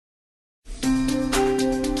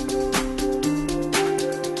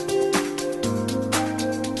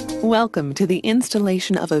Welcome to the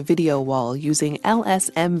installation of a video wall using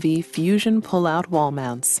LSMV Fusion pull-out wall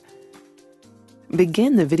mounts.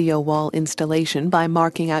 Begin the video wall installation by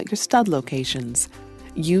marking out your stud locations.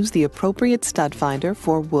 Use the appropriate stud finder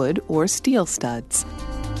for wood or steel studs.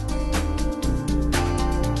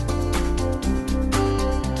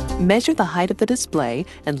 Measure the height of the display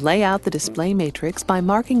and lay out the display matrix by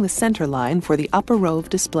marking the center line for the upper row of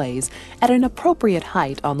displays at an appropriate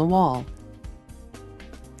height on the wall.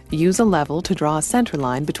 Use a level to draw a center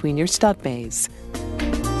line between your stud bays.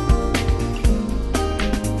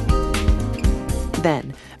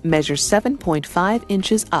 Then, measure 7.5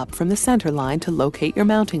 inches up from the center line to locate your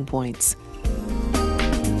mounting points.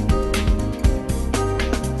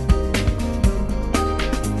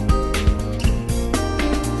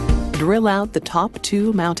 Drill out the top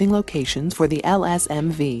two mounting locations for the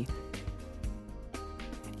LSMV.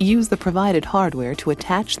 Use the provided hardware to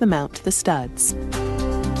attach the mount to the studs.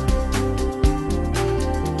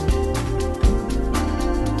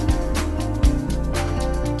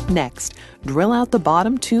 Next, drill out the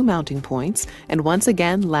bottom two mounting points and once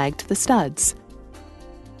again lag to the studs.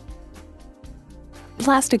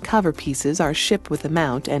 Plastic cover pieces are shipped with the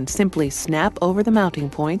mount and simply snap over the mounting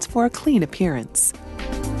points for a clean appearance.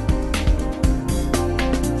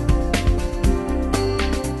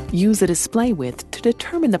 Use a display width to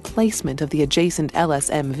determine the placement of the adjacent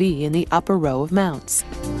LSMV in the upper row of mounts.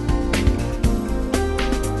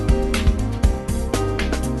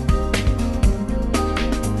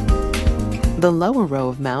 The lower row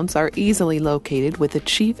of mounts are easily located with the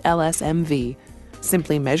chief LSMV.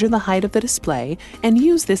 Simply measure the height of the display and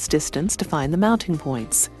use this distance to find the mounting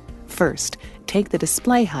points. First, take the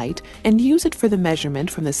display height and use it for the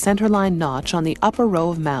measurement from the centerline notch on the upper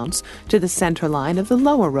row of mounts to the centerline of the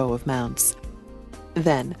lower row of mounts.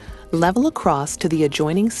 Then, level across to the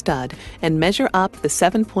adjoining stud and measure up the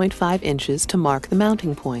 7.5 inches to mark the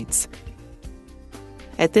mounting points.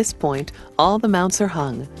 At this point, all the mounts are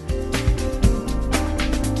hung.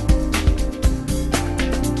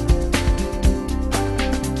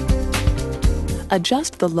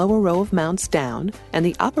 Adjust the lower row of mounts down and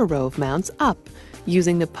the upper row of mounts up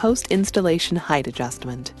using the post-installation height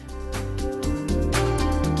adjustment.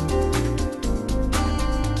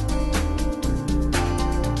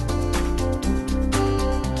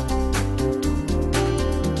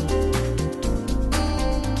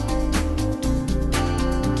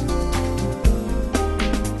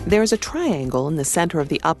 There is a triangle in the center of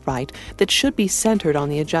the upright that should be centered on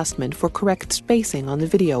the adjustment for correct spacing on the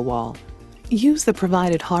video wall. Use the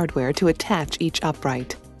provided hardware to attach each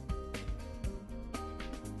upright.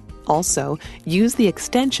 Also, use the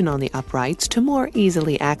extension on the uprights to more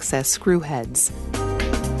easily access screw heads.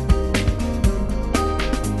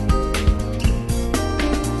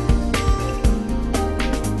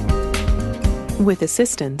 With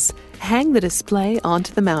assistance, hang the display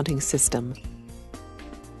onto the mounting system.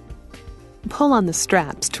 Pull on the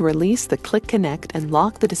straps to release the click connect and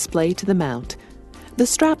lock the display to the mount. The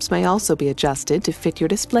straps may also be adjusted to fit your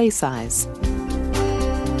display size.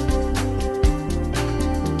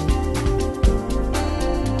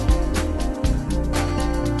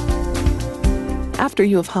 After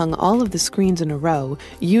you have hung all of the screens in a row,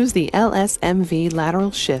 use the LSMV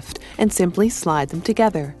lateral shift and simply slide them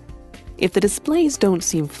together. If the displays don't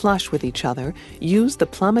seem flush with each other, use the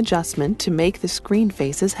plumb adjustment to make the screen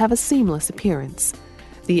faces have a seamless appearance.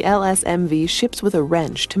 The LSMV ships with a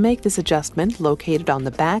wrench to make this adjustment located on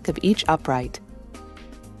the back of each upright.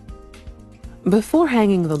 Before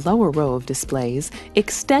hanging the lower row of displays,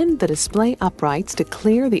 extend the display uprights to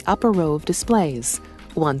clear the upper row of displays.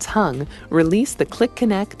 Once hung, release the click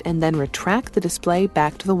connect and then retract the display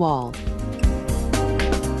back to the wall.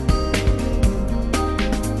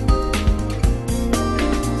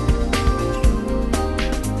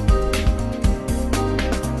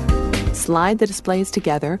 Slide the displays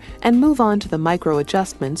together and move on to the micro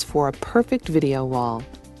adjustments for a perfect video wall.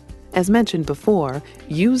 As mentioned before,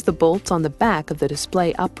 use the bolts on the back of the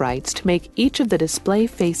display uprights to make each of the display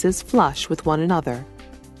faces flush with one another.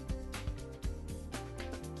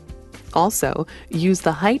 Also, use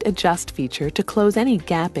the height adjust feature to close any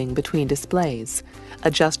gapping between displays.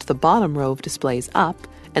 Adjust the bottom row of displays up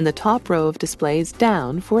and the top row of displays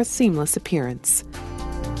down for a seamless appearance.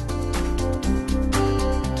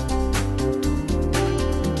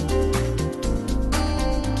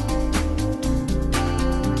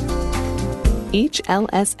 Each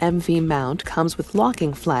LSMV mount comes with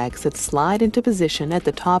locking flags that slide into position at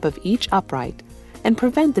the top of each upright and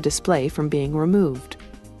prevent the display from being removed.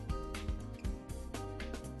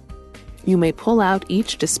 You may pull out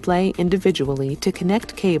each display individually to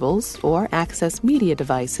connect cables or access media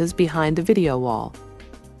devices behind the video wall.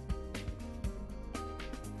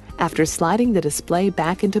 After sliding the display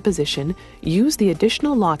back into position, use the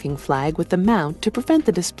additional locking flag with the mount to prevent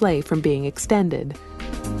the display from being extended.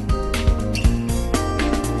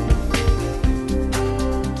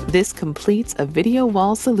 This completes a video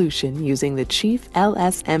wall solution using the Chief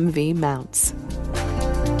LSMV mounts.